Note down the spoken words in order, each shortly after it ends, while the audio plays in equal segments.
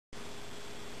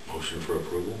Motion for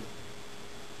approval.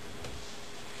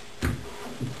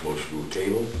 Motion to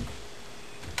table.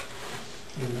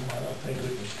 You know, I don't think we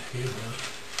can table it.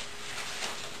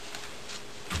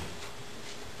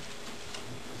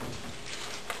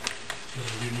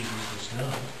 Because we do need to get this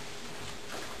done.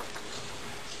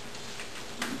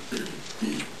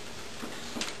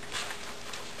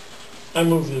 I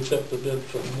move to accept the bid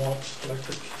from Watts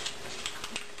Electric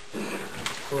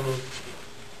for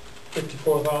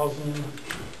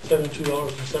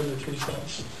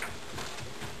 $54,072.73.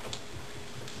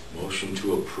 Motion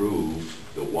to approve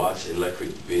the Watts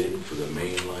Electric bid for the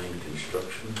main line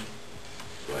construction.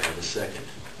 Do I have a second?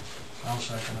 I'll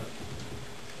second it.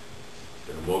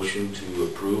 Got a motion to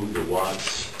approve the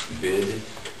Watts bid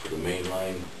for the main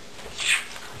line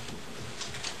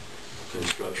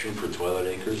construction for Twilight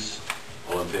Acres.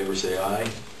 All in favor say aye.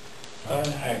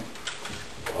 Aye.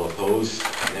 All opposed,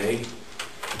 nay.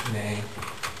 Nay.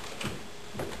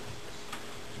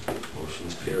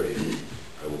 Motion's carried.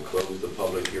 I will close the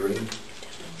public hearing.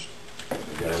 I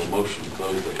have a motion to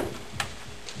close the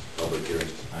public hearing.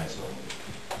 Aye, so.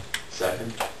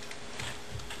 Second.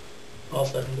 I'll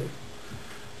second it.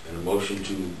 And a motion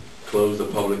to close the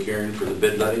public hearing for the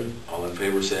bid letting. All in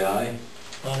favor say aye.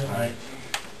 Aye.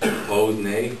 Opposed,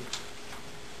 nay.